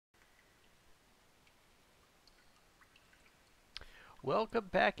Welcome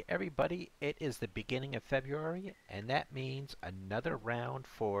back, everybody. It is the beginning of February, and that means another round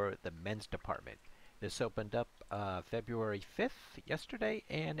for the men's department. This opened up February 5th, yesterday,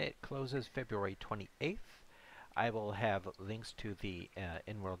 and it closes February 28th. I will have links to the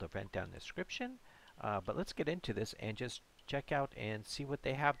in-world event down in the description, but let's get into this and just check out and see what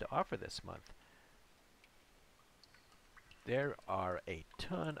they have to offer this month. There are a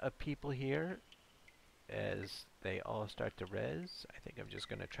ton of people here as they all start to res. I think I'm just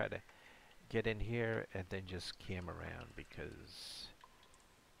going to try to get in here and then just cam around because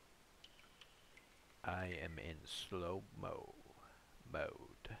I am in slow-mo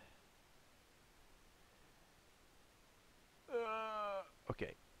mode.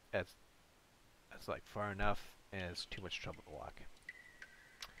 Okay, that's like far enough, and it's too much trouble to walk.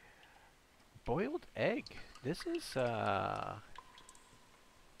 Boiled egg. This is a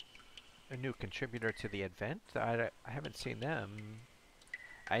new contributor to the event. I haven't seen them.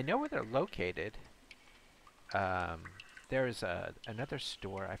 I know where they're located. Um, there's another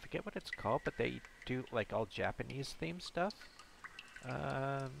store. I forget what it's called, but they do like all Japanese themed stuff.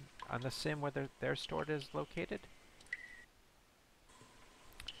 On the sim where their store is located.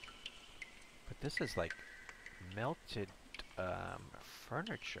 But this is like melted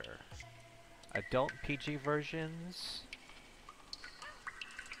furniture. Adult PG versions.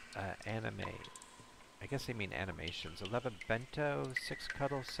 Anime. I guess they mean animations. 11 bento, 6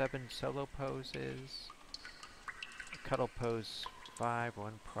 cuddle, 7 solo poses. Cuddle pose 5,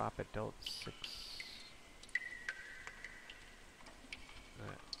 1 prop adult 6.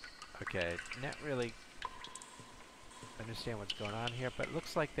 Okay, not really understand what's going on here, but it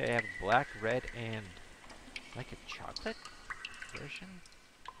looks like they have black, red, and like a chocolate version.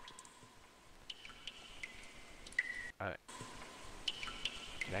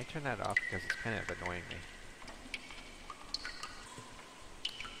 Can I turn that off because it's kind of annoying me?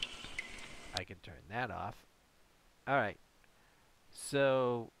 I can turn that off. Alright,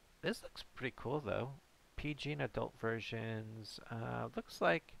 so this looks pretty cool though. PG and adult versions. Looks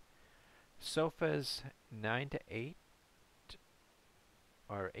like sofas 9 to 8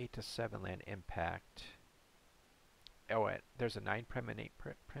 or 8 to 7 land impact. Oh wait, there's a 9 prim and 8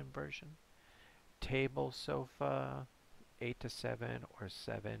 prim version. Table sofa 8 to 7 or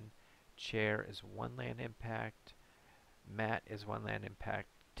 7. Chair is 1 land impact. Mat is 1 land impact.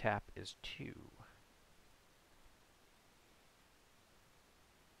 Tap is 2.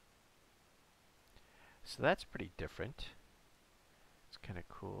 So that's pretty different. It's kind of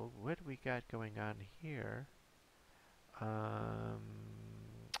cool. What do we got going on here?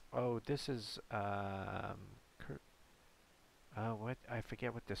 Oh, this is what? I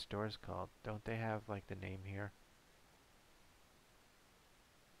forget what the store is called. Don't they have like the name here?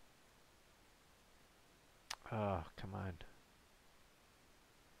 Oh, come on.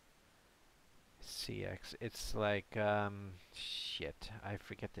 CX. It's like shit. I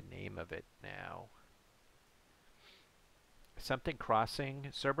forget the name of it now. Something Crossing,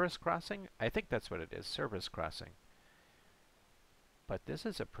 Cerberus Crossing? I think that's what it is, Cerberus Crossing. But this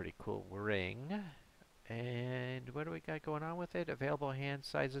is a pretty cool ring. And what do we got going on with it? Available hand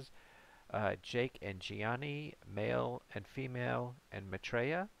sizes, Jake and Gianni, male and female, and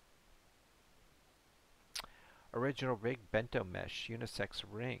Maitreya. Original rig bento mesh, unisex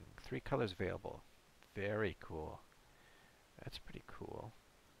ring, 3 colors available. Very cool. That's pretty cool.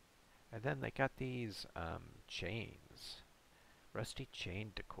 And then they got these chains. Rusty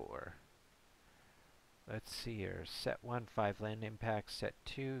chain decor. Let's see here. Set 1, 5 land impact. Set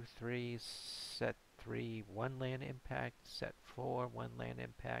 2, 3. Set 3, 1 land impact. Set 4, 1 land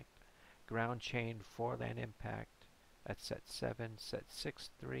impact. Ground chain, 4 land impact. That's set 7. Set 6,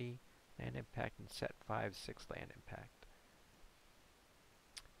 3 land impact. And set 5, 6 land impact.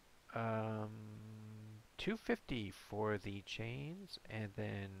 250 for the chains, and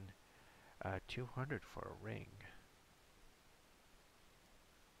then 200 for a ring.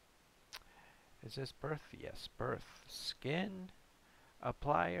 Is this birth? Yes, birth. Skin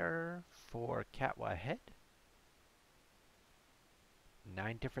applier for Catwa head.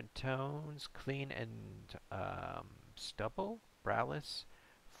 9 different tones. Clean and stubble. Browless.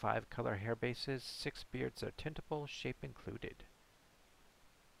 5 color hair bases. 6 beards are tintable. Shape included.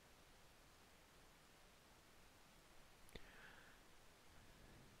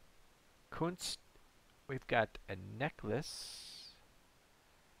 Kunst. We've got a necklace.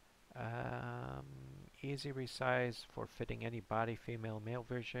 Easy resize for fitting any body, female, male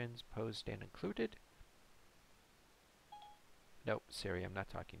versions, posed and included. Nope, Siri, I'm not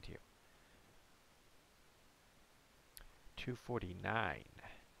talking to you. 249.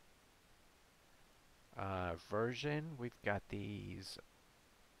 Version, we've got these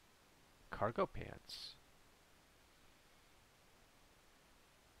cargo pants.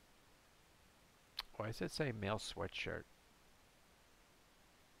 Why does it say male sweatshirt?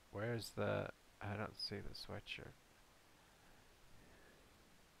 Where's the... I don't see the sweatshirt.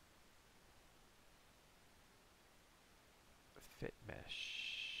 Fit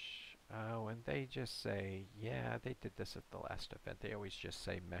mesh. Oh, and they just say, yeah, they did this at the last event. They always just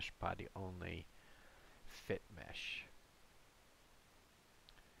say mesh body only, fit mesh.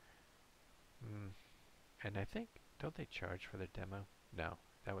 Hmm. And I think, don't they charge for the demo? No,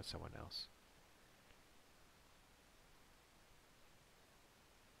 that was someone else.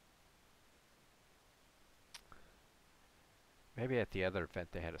 Maybe at the other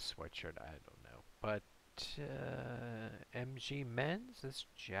event they had a sweatshirt, I don't know. But MG Men's, this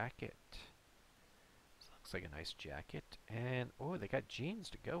jacket. This looks like a nice jacket. And, oh, they got jeans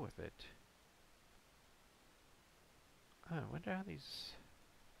to go with it. Oh, I wonder how these...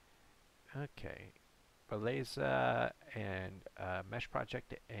 Okay. Beleza and Mesh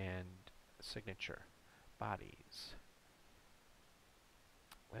Project and Signature bodies.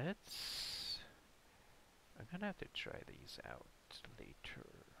 Let's... I'm gonna have to try these out later.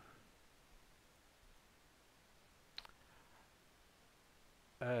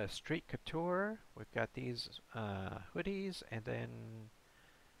 Street Couture, we've got these hoodies and then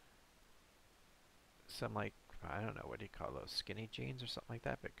some like, I don't know, what do you call those, skinny jeans or something like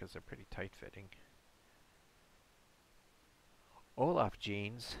that, because they're pretty tight fitting. Olaf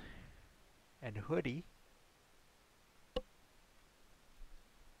jeans and hoodie.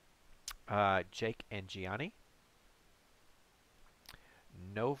 Jake and Gianni.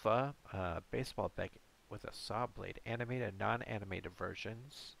 Nova baseball bag with a saw blade. Animated, non-animated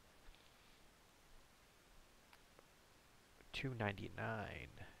versions. $2.99.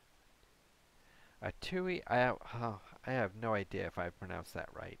 A Tui, I have no idea if I pronounced that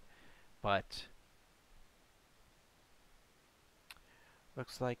right, but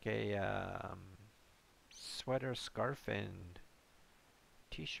looks like a sweater, scarf, and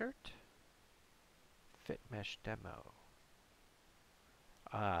t-shirt. Fit mesh demo.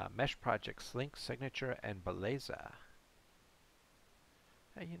 Mesh Project, Slink, Signature, and Beleza.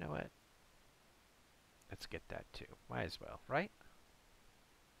 Hey, you know what? Let's get that too. Might as well, right?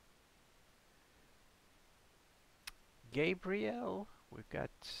 Gabriel, we've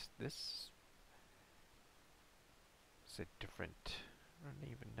got this. It's a different, I don't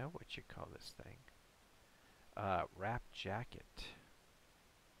even know what you call this thing. Wrap jacket.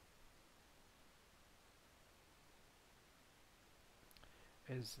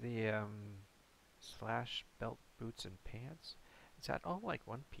 Is the slash belt, boots, and pants? Is that all like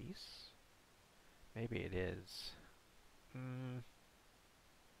one piece? Maybe it is.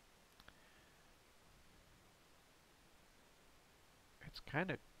 It's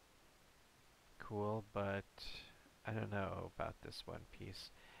kind of cool, but I don't know about this one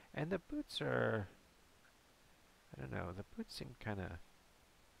piece. And the boots are, I don't know, the boots seem kind of,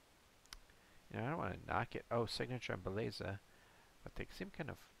 I don't want to knock it. Oh, Signature and Beleza, but they seem kind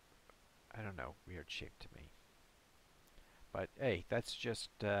of, I don't know, weird shape to me. But hey, that's just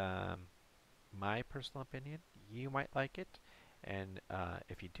my personal opinion. You might like it, and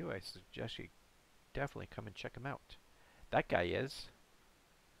if you do, I suggest you definitely come and check them out. That guy is.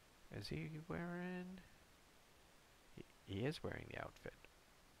 Is he wearing? He is wearing the outfit.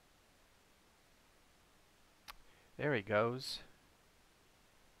 There he goes.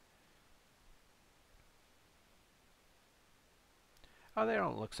 Oh, they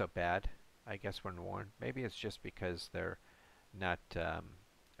don't look so bad, I guess, when worn. Maybe it's just because they're not a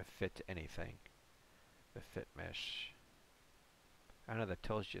fit to anything. The fit mesh. I don't know, the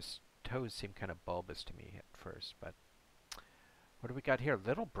toes seem kind of bulbous to me at first, but what do we got here?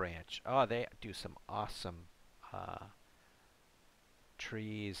 Little Branch. Oh, they do some awesome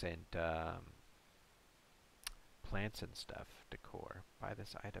trees and plants and stuff decor. Buy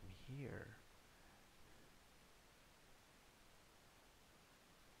this item here.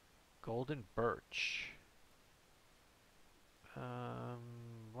 Golden Birch.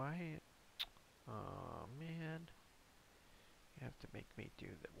 Why? Oh, man. You have to make me do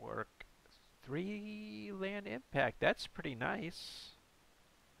the work. 3 land impact. That's pretty nice.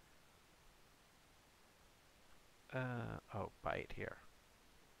 Oh, buy it here.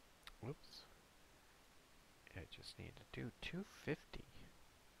 Whoops. I just need to do 250.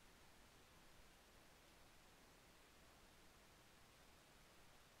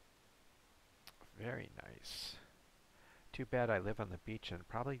 Very nice. Too bad I live on the beach and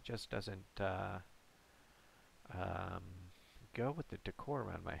probably just doesn't um, go with the decor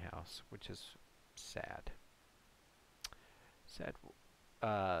around my house, which is Sad. Sad.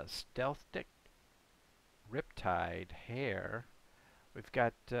 Stealth Dick, Riptide, Hair. We've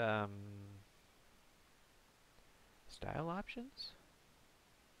got style options.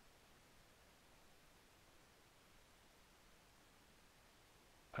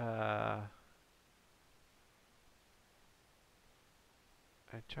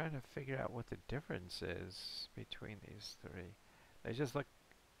 I'm trying to figure out what the difference is between these three. They just look.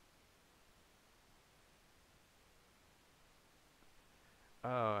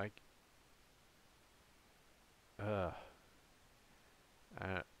 Oh, uh,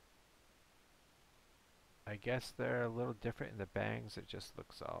 uh, I guess they're a little different in the bangs. It just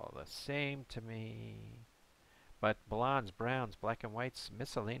looks all the same to me. But blondes, browns, black and whites,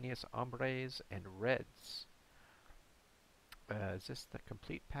 miscellaneous ombres, and reds. Is this the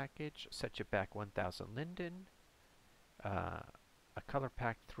complete package? Set you back 1,000 linden. Uh, a color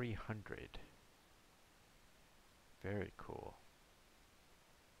pack 300. Very cool.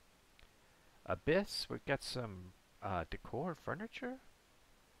 Abyss, we've got some decor furniture.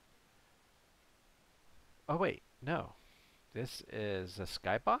 Oh wait, no. This is a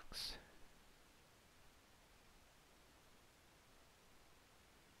skybox?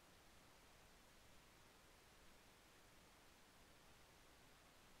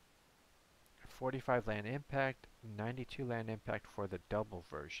 $45 land impact, $92 land impact for the double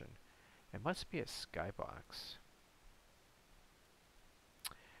version. It must be a skybox.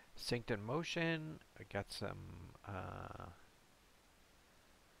 Synced in motion. I got some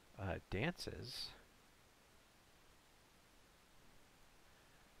dances.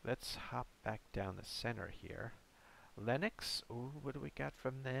 Let's hop back down the center here. Lennox. Ooh, what do we got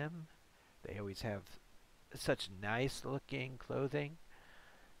from them? They always have such nice looking clothing,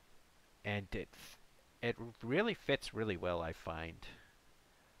 and it really fits really well, I find.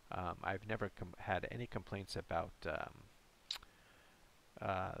 I've never had any complaints about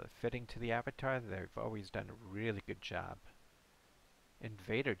fitting to the avatar. They've always done a really good job.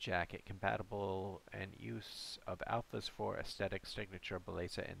 Invader jacket compatible and use of alphas for aesthetic signature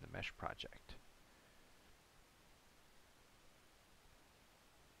Beleza in the mesh project.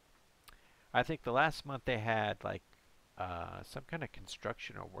 I think the last month they had like some kind of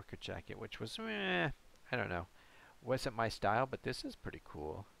construction or worker jacket, which was I don't know, wasn't my style, but this is pretty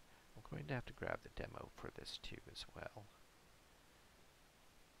cool. I'm going to have to grab the demo for this too as well.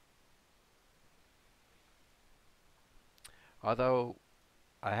 Although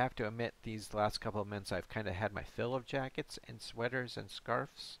I have to admit, these last couple of months I've kind of had my fill of jackets and sweaters and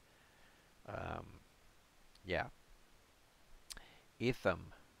scarves. Yeah.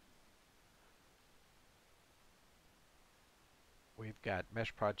 Etham. We've got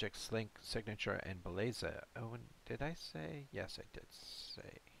Mesh Project, Slink, Signature, and Beleza. Oh, and did I say? Yes, I did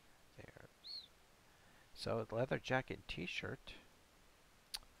say theirs. So, leather jacket and t-shirt.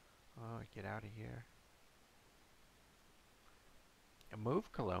 Oh, get out of here. A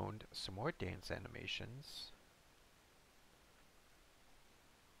move cologne, some more dance animations.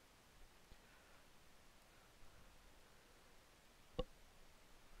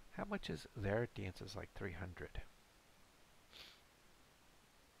 How much is their dance is like 300.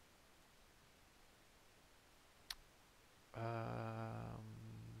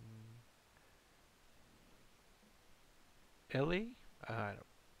 Illy?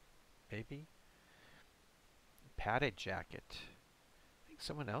 Maybe? Padded jacket. I think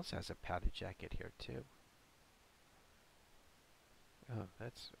someone else has a padded jacket here too. Oh,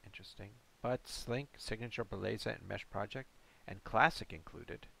 that's interesting. But Slink, Signature Beleza, and Mesh Project, and Classic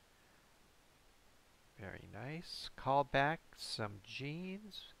included. Very nice. Callback, some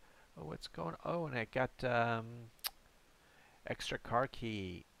jeans. Oh, what's going on? Oh, and I got extra car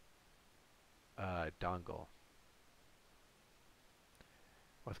key dongle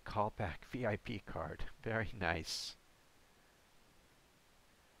with callback VIP card. Very nice.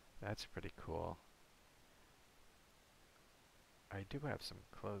 That's pretty cool. I do have some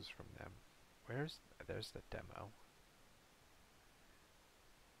clothes from them. There's the demo.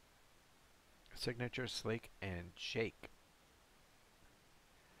 Signature, Sleek, and Shake.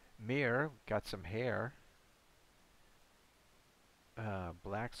 Mirror, got some hair.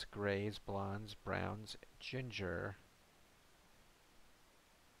 Blacks, grays, blondes, browns, ginger.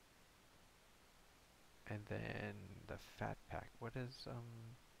 And then the fat pack. What is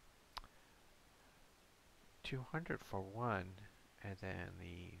 200 for one, and then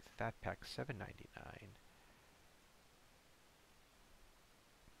the fat pack $7.99.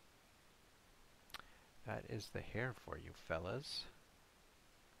 That is the hair for you fellas.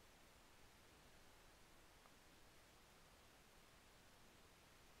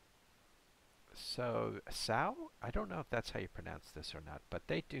 So, Sao, I don't know if that's how you pronounce this or not, but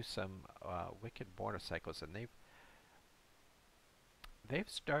they do some wicked motorcycles, and they've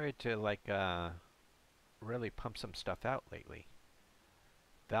started to like really pump some stuff out lately.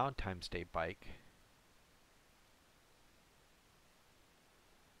 Valentine's Day bike.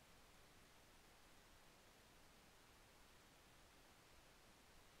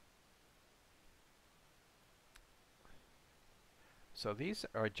 So these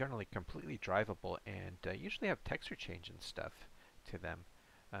are generally completely drivable and usually have texture change and stuff to them.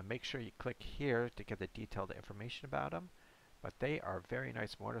 Make sure you click here to get the detailed information about them, but they are very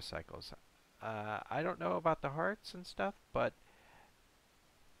nice motorcycles. I don't know about the hearts and stuff, but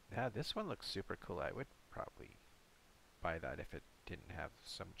yeah, this one looks super cool. I would probably buy that if it didn't have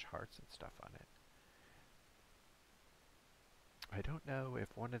so much hearts and stuff on it. I don't know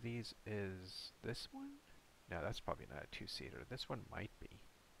if one of these is this one. No, that's probably not a two-seater. This one might be.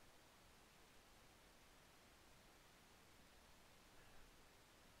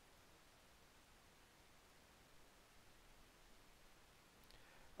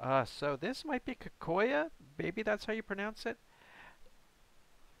 So this might be Kakoya. Maybe that's how you pronounce it.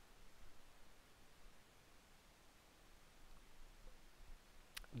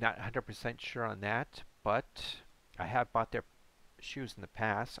 Not 100% sure on that, but I have bought their shoes in the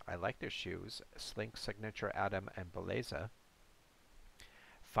past. I like their shoes. Slink, Signature, Atom, and Beleza.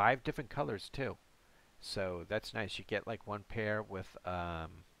 5 different colors too. So that's nice. You get like one pair with uh,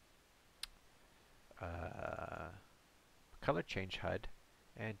 color change HUD,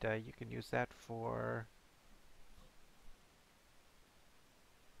 and you can use that for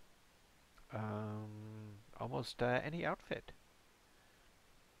almost any outfit.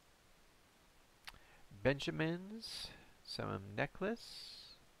 Benjamin's, some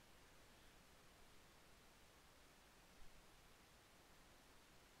necklace,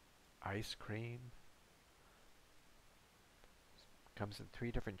 ice cream. Comes in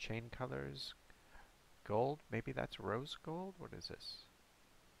 3 different chain colors. Gold, maybe that's rose gold? What is this?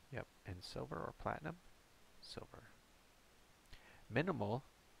 Yep, and silver or platinum? Silver. Minimal,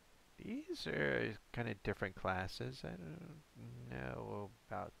 these are kind of different classes. I don't know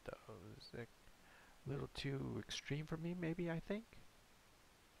about those. They're a little too extreme for me, maybe, I think.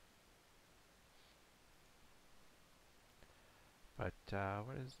 But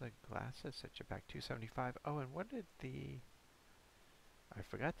what is the glasses? Set you back 275. Oh, and what did the... I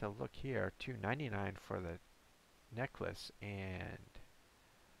forgot to look here. 299 for the necklace. And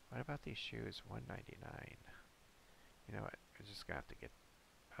what about these shoes? 199. You know what? I'm just going to have to get...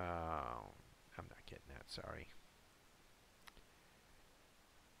 I'm not getting that, sorry.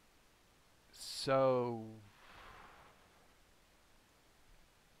 So...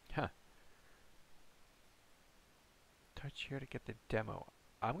 Huh. Touch here to get the demo.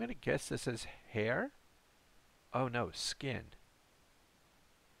 I'm going to guess this is hair? Oh no, skin.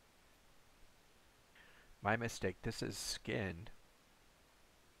 My mistake. This is skin.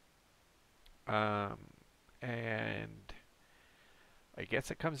 Um, and I guess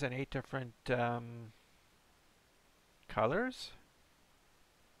it comes in 8 different colors.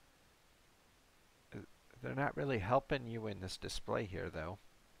 They're not really helping you in this display here though,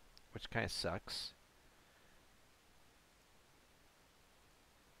 which kind of sucks.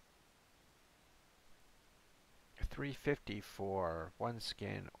 $350 for one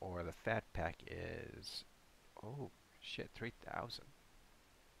skin, or the fat pack is, oh shit, 3,000.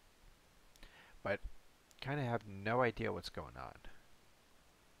 But kind of have no idea what's going on.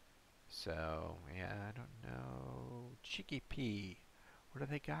 So yeah, I don't know. Cheeky P, what do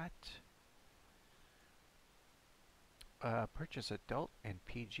they got? Purchase adult and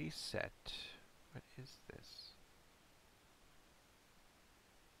PG set. What is this?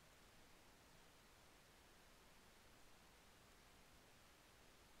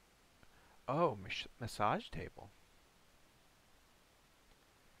 Oh, massage table.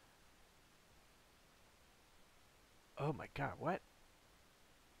 Oh my god, what?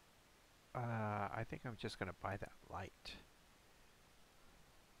 I think I'm just gonna buy that light.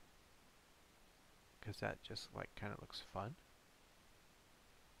 Because that just like kind of looks fun.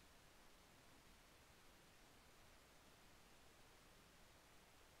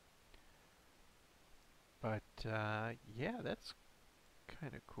 But yeah, that's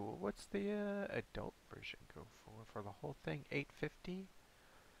kind of cool. What's the adult version go for the whole thing? 850.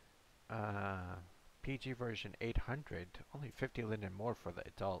 Uh, PG version 800. Only 50 linden more for the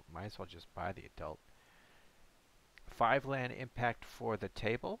adult. Might as well just buy the adult. 5 land impact for the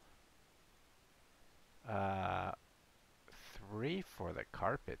table. Uh, 3 for the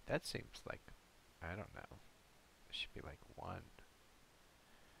carpet. That seems like, I don't know. It should be like 1.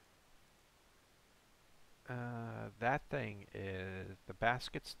 That thing is, the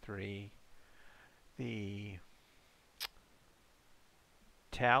basket's 3. The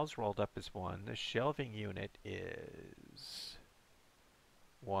towels rolled up is 1. The shelving unit is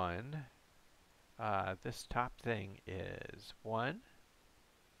 1. This top thing is 1.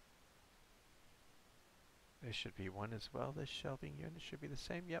 This should be 1 as well. This shelving unit should be the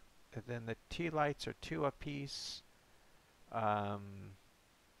same. Yep. And then the tea lights are 2 apiece.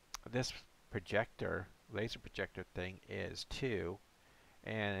 This projector, laser projector thing is 2.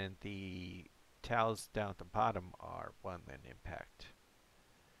 And the towels down at the bottom are 1 then impact.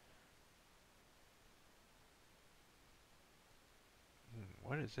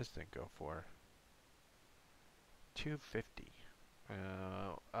 What does this thing go for? 250.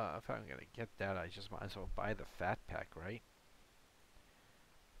 If I'm gonna get that, I just might as well buy the fat pack, right?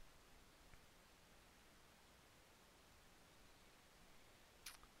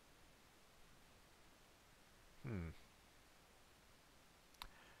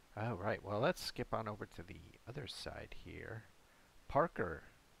 Oh, right. Well, let's skip on over to the other side here. Parker.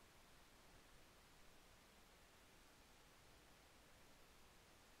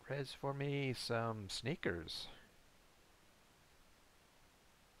 Res for me some sneakers.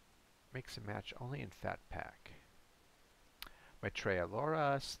 Mix and match only in fat pack. Maitreya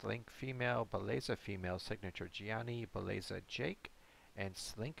Laura, Slink female, Beleza female, signature Gianni, Beleza Jake, and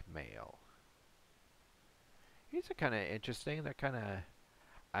Slink male. These are kind of interesting. They're kind of,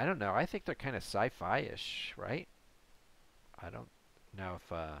 I don't know, I think they're kind of sci-fi-ish, right? I don't know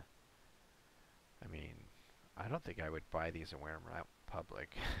if, I mean, I don't think I would buy these and wear them out in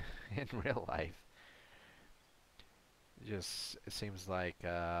public in real life. Just it seems like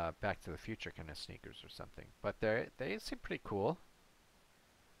Back to the Future kind of sneakers or something. But they seem pretty cool.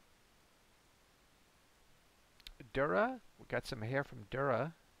 Dura, we got some hair from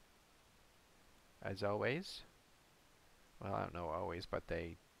Dura, as always. Well, I don't know always, but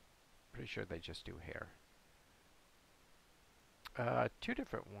pretty sure they just do hair. 2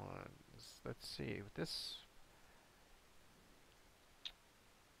 different ones. Let's see. This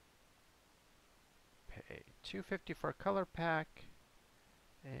pay $250 for a color pack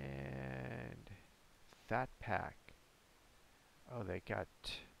and fat pack. Oh, they got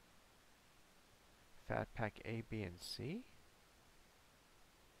fat pack A, B, and C.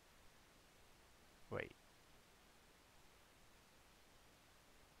 Wait.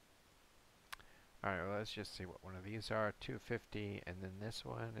 Alright, well, let's just see what one of these are. $250, and then this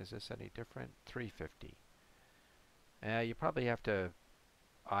one, is this any different? $350. You probably have to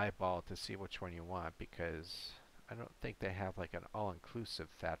eyeball to see which one you want, because I don't think they have like an all-inclusive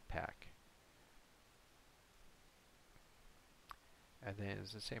fat pack. And then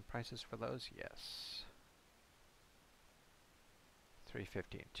is the same prices for those? Yes.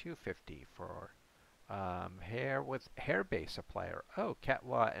 $350 and $250 for hair with hair base applier. Oh,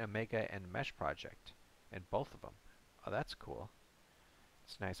 Catwa, Omega, and Mesh Project. And both of them. Oh, that's cool.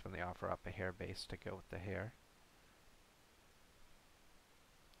 It's nice when they offer up a hair base to go with the hair.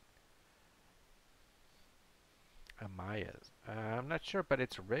 Amaya's. I'm not sure, but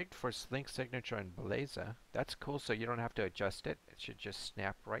it's rigged for Slink Signature and Beleza. That's cool, so you don't have to adjust it. It should just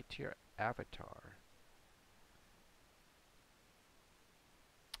snap right to your avatar.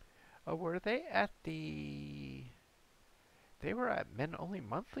 Oh, were they at the... They were at Men Only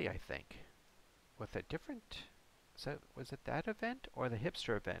Monthly, I think. With a different... So, was it that event or the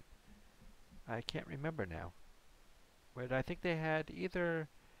hipster event? I can't remember now. But I think they had either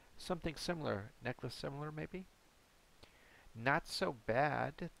something similar, necklace similar maybe? Not so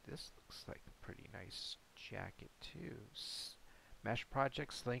bad. This looks like a pretty nice jacket too. Mesh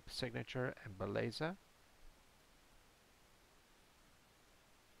Project, Slink, Signature, and Beleza.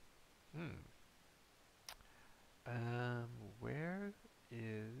 Where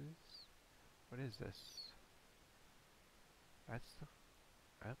is... What is this? That's the...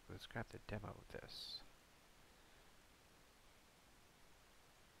 Oh, let's grab the demo of this.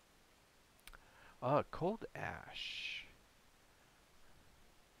 Oh, Cold Ash.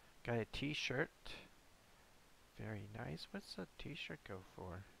 Got a t-shirt. Very nice. What's a t-shirt go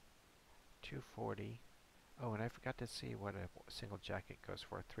for? $240. Oh, and I forgot to see what a single jacket goes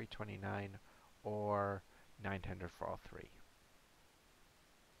for. $329 or $900 for all 3.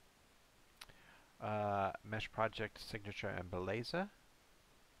 Mesh Project, Signature, and Beleza.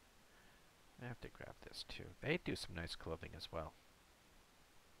 I have to grab this too. They do some nice clothing as well.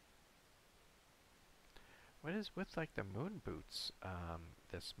 What is with like the moon boots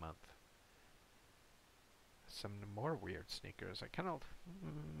this month? Some more weird sneakers. I kind of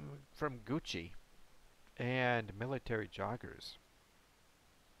from Gucci and military joggers.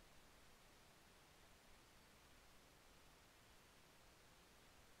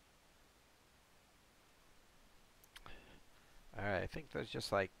 Alright, I think there's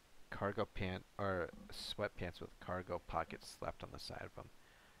just like cargo pant or sweatpants with cargo pockets slapped on the side of them.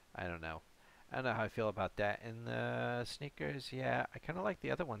 I don't know. I don't know how I feel about that. In the sneakers, yeah, I kind of like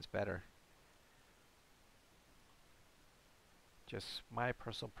the other ones better. Just my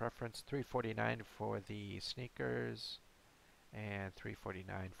personal preference. $3.49 for the sneakers and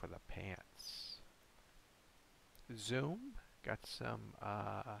 $3.49 for the pants. Zoom got some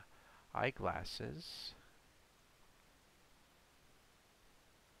eyeglasses.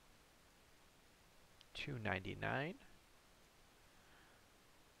 $2.99.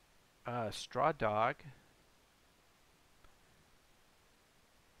 Straw Dog.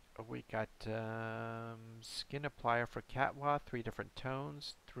 We got skin applier for Catwa, 3 different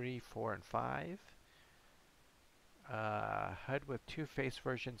tones, 3, 4, and 5. HUD with 2 face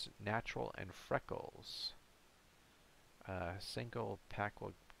versions, natural and freckles. Single pack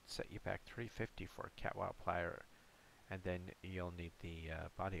will set you back $3.50 for a Catwa applier, and then you'll need the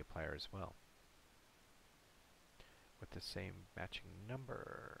body applier as well, with the same matching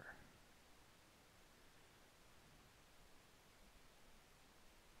number.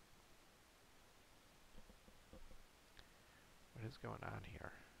 What is going on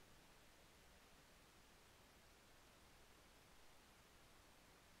here?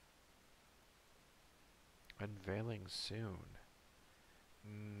 Unveiling soon.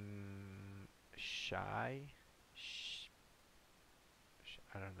 Shy?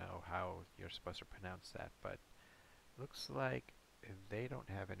 I don't know how you're supposed to pronounce that, but looks like they don't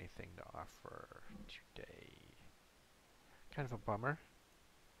have anything to offer today. Kind of a bummer.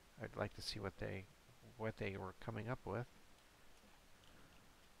 I'd like to see what they were coming up with.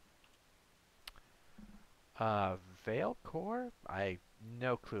 Veil Core? I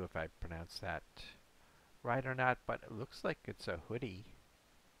no clue if I pronounced that right or not, but it looks like it's a hoodie.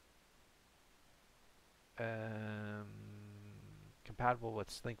 Compatible with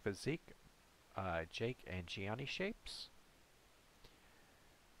Slink Physique, Jake and Gianni shapes.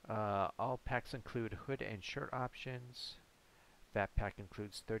 All packs include hood and shirt options. That pack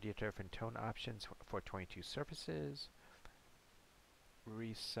includes 30 different tone options for 22 surfaces.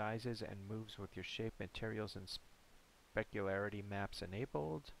 Resizes and moves with your shape, materials, and specularity maps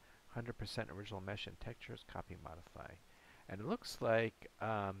enabled. 100% original mesh and textures, copy, modify. And it looks like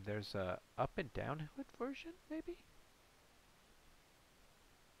there's a up and down hood version, maybe?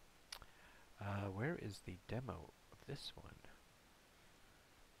 Where is the demo of this one?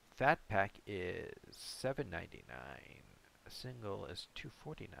 That pack is $7.99. A single is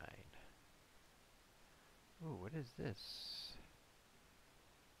 $2.49. Ooh, what is this?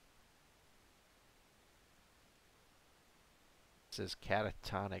 This is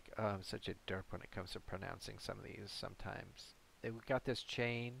catatonic. Oh, I'm such a derp when it comes to pronouncing some of these sometimes. We got this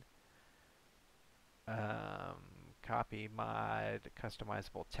chain. Copy mod,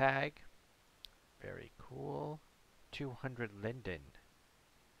 customizable tag. Very cool. 200 Linden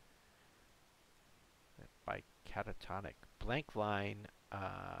by Catatonic. Blank line.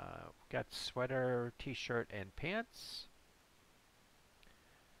 Got sweater, t-shirt, and pants.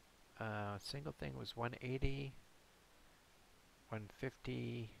 Single thing was 180.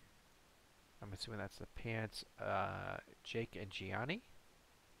 150. I'm assuming that's the pants. Jake and Gianni.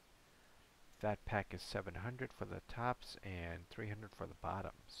 That pack is 700 for the tops and 300 for the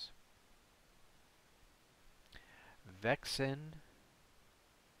bottoms. Vexen.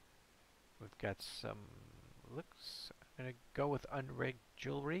 We've got some looks. I'm going to go with unrigged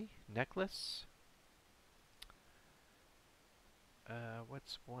jewelry. Necklace.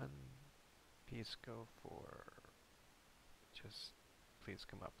 What's one piece go for? Just please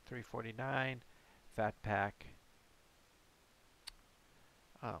come up. $3.49. Fat pack.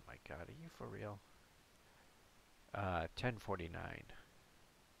 Oh my god, are you for real? $10.49.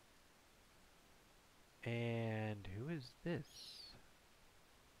 And who is this?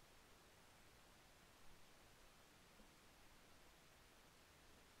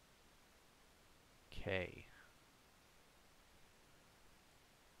 K.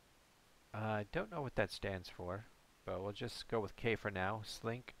 I don't know what that stands for, but we'll just go with K for now.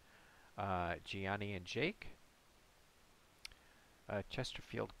 Slink, Gianni and Jake.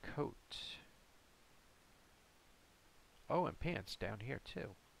 Chesterfield coat. Oh, and pants down here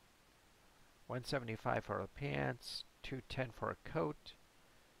too. $175 for the pants, $210 for a coat.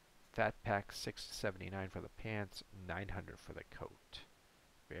 Fat pack $6.79 for the pants, $900 for the coat.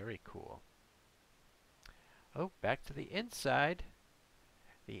 Very cool. Oh, back to the inside.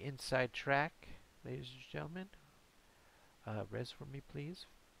 The inside track, ladies and gentlemen. Res for me, please.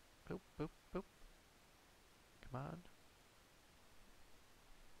 Boop, boop, boop. Come on.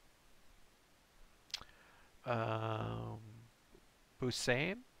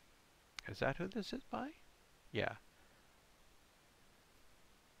 Hussein? Is that who this is by? Yeah.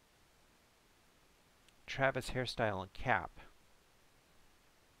 Travis hairstyle and cap.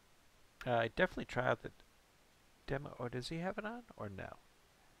 I definitely try out the demo. Oh, does he have it on or no?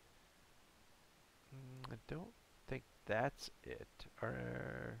 I don't think that's it.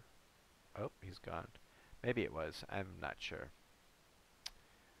 Or oh, he's gone. Maybe it was. I'm not sure.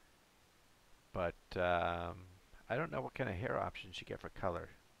 But I don't know what kind of hair options you get for color.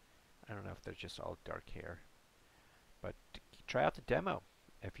 I don't know if they're just all dark hair. But try out the demo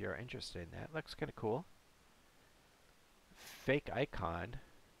if you're interested in that. Looks kind of cool. Fake icon.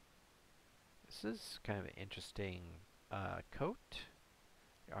 This is kind of an interesting coat.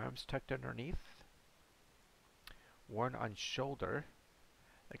 The arms tucked underneath. Worn on shoulder.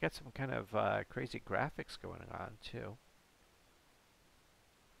 They got some kind of crazy graphics going on too.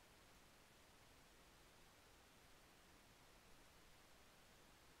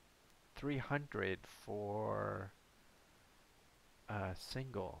 $300 for a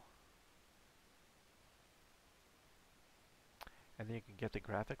single. And then you can get the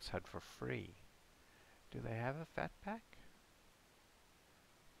graphics HUD for free. Do they have a Fat Pack?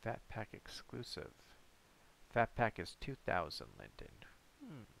 Fat Pack exclusive. Fat Pack is 2,000, Linden.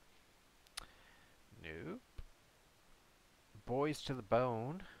 Nope. Boys to the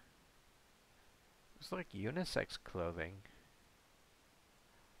Bone. It's like unisex clothing.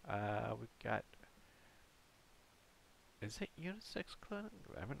 We've got... Is it unisex clothing?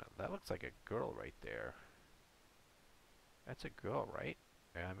 I don't know. That looks like a girl right there. That's a girl, right?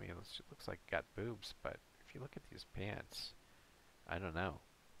 I mean, it looks like it got boobs, but if you look at these pants, I don't know.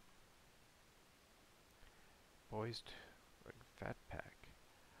 Boys Fat Pack.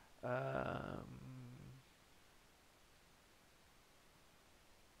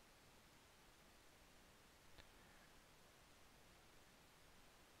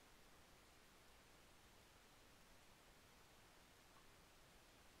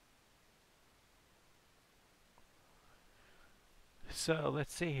 So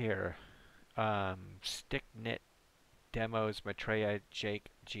let's see here. Stick knit demos Maitreya, Jake,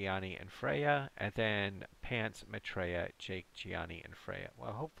 Gianni, and Freya, and then pants Maitreya, Jake, Gianni, and Freya.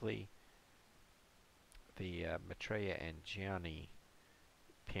 Well, hopefully the Maitreya and Gianni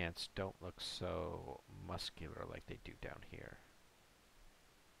pants don't look so muscular like they do down here.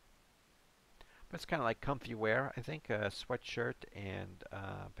 But it's kind of like comfy wear. I think a sweatshirt and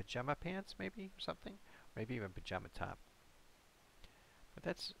pajama pants maybe, or something. Maybe even pajama top. But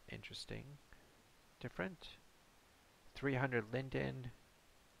that's interesting. Different. 300 Linden.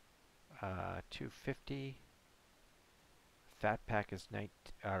 250. Fat Pack is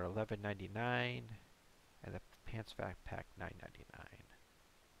 $11.99, and the Pants Fat Pack $9.99.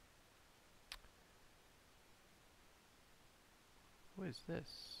 Who is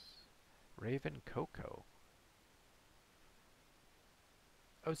this? Raven Coco.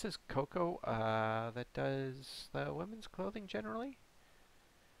 Oh, is this Coco that does the women's clothing generally?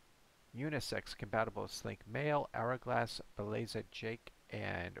 Unisex compatible Slink Male, Hourglass, Beleza Jake,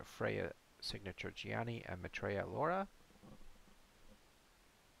 and Freya Signature Gianni, and Maitreya Laura.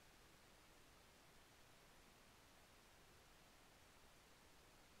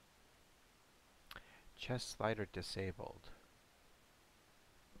 Chest slider disabled.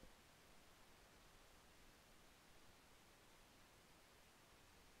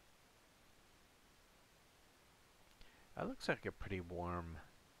 That looks like a pretty warm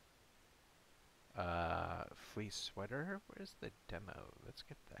fleece sweater. Where's the demo? Let's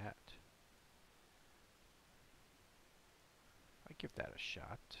get that. I give that a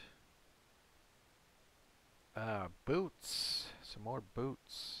shot. Boots. Some more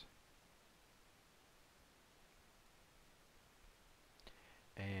boots.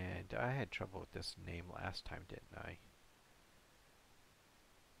 And I had trouble with this name last time, didn't I?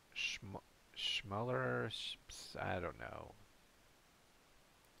 Schmuller, I don't know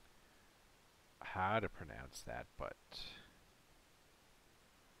how to pronounce that, but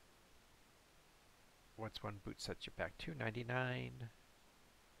what's one boot sets you back? $2.99.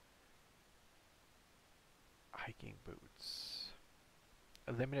 Hiking boots.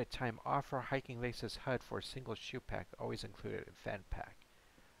 A limited time offer. Hiking laces HUD for a single shoe pack, always included in Fat Pack.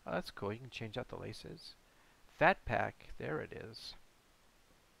 Oh, that's cool. You can change out the laces. Fat Pack. There it is.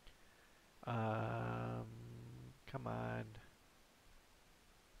 Come on.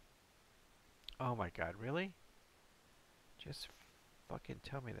 Oh my god, really? Just fucking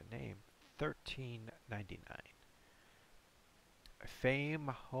tell me the name. $13.99.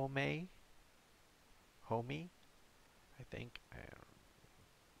 Fame Homie, I think.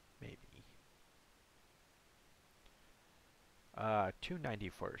 Maybe.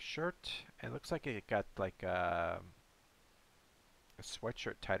 $2.90 for a shirt. It looks like it got like a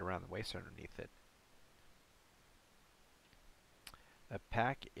sweatshirt tied around the waist underneath it. The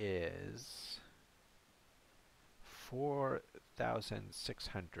pack is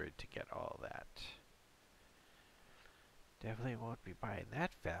 4,600 to get all that. Definitely won't be buying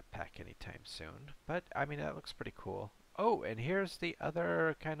that fat pack anytime soon. But I mean, that looks pretty cool. Oh, and here's the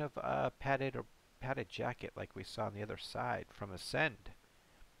other kind of padded jacket like we saw on the other side from Ascend.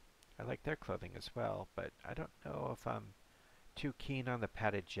 I like their clothing as well, but I don't know if I'm too keen on the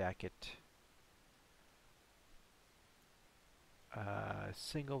padded jacket.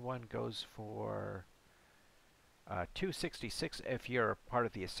 Single one goes for $266 if you're part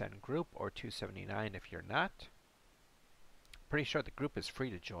of the Ascend group, or $279 if you're not. Pretty sure the group is free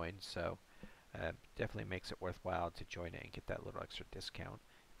to join, so definitely makes it worthwhile to join it and get that little extra discount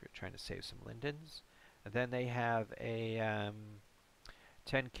if you're trying to save some lindens. And then they have a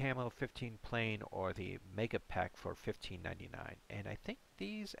 10 camo, 15 plain, or the mega pack for $15.99. And I think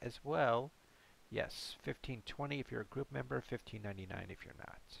these as well, yes, $15.20 if you're a group member, $15.99 if you're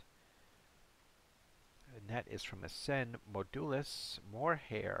not. And that is from Ascend Modulus. More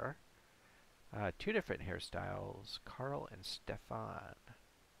hair. Two different hairstyles, Carl and Stefan.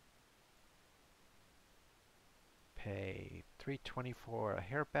 Pay $3.20 for a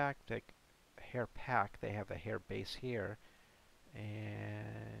hair pack. They have a hair base here,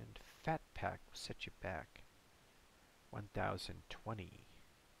 and fat pack will set you back 1,020.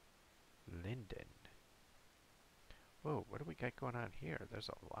 Linden. Whoa, what do we got going on here? There's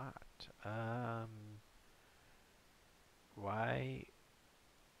a lot. Why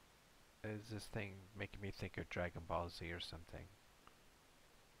is this thing making me think of Dragon Ball Z or something?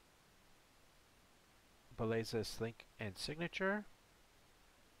 Beleza Slink and Signature.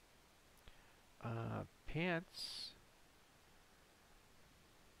 Pants.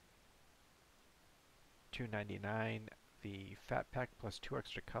 $2.99. The fat pack plus 2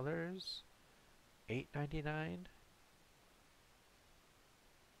 extra colors. $8.99.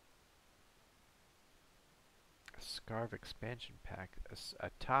 Scarf expansion pack.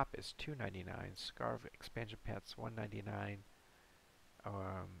 A top is $2.99. Scarf expansion pants $1.99.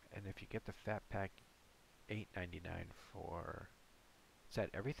 And if you get the fat pack, $8.99 for. Is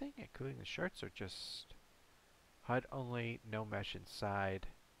that everything, including the shirts, or just HUD only? No mesh inside.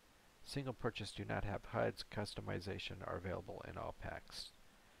 Single purchase do not have HUDs. Customization are available in all packs.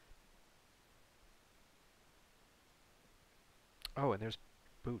 Oh, and there's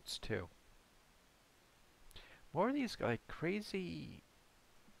boots too. More of these like crazy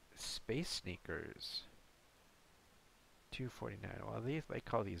space sneakers. $2.49. Well, they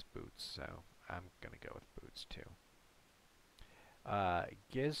call these boots, so I'm gonna go with boots too.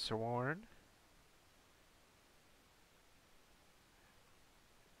 Giz Sworn,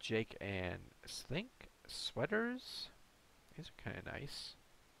 Jake and Slink sweaters. These are kind of nice.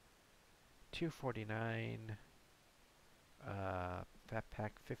 $2.49. Fat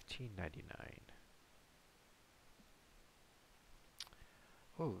pack $15.99.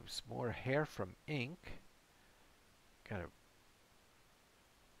 Oh, some more hair from Ink. Got a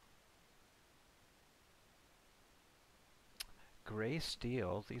gray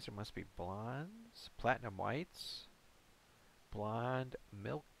steel. These must be blondes. Platinum whites. Blonde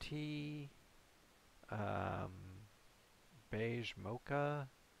milk tea. Beige mocha.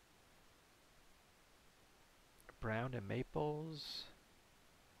 Brown and maples.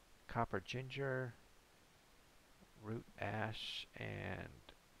 Copper ginger. Root ash.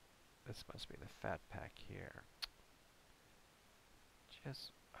 And this must be the fat pack here.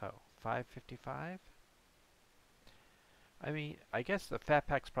 Just, oh, $5.55? I mean, I guess the fat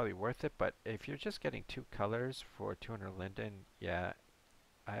pack's probably worth it, but if you're just getting 2 colors for 200 linden, yeah,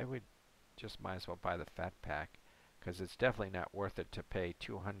 I would just might as well buy the fat pack, because it's definitely not worth it to pay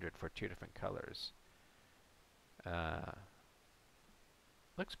 200 for 2 different colors.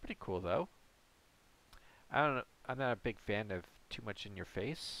 Looks pretty cool though. I don't know, I'm not a big fan of too much in your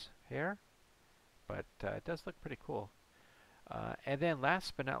face hair, but it does look pretty cool. And then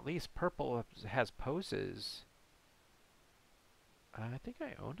last but not least, purple has poses. I think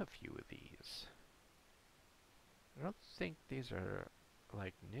I own a few of these. I don't think these are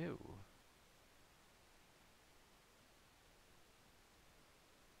like new.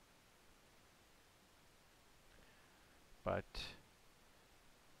 But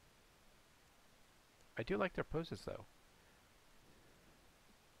I do like their poses though.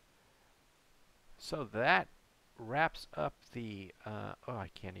 So that wraps up the, oh, I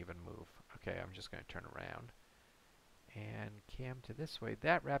can't even move. Okay, I'm just going to turn around and cam to this way.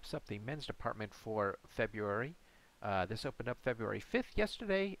 That wraps up the men's department for February. This opened up February 5th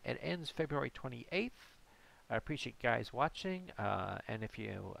yesterday. It ends February 28th. I appreciate you guys watching, and if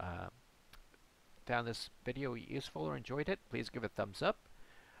you found this video useful or enjoyed it, please give it a thumbs up,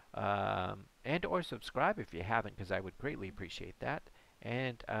 and or subscribe if you haven't, because I would greatly appreciate that.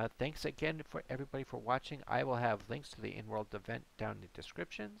 And thanks again for everybody for watching. I will have links to the in-world event down in the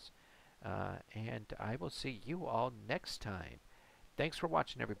descriptions, and I will see you all next time. Thanks for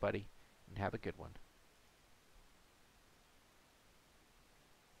watching, everybody, and have a good one.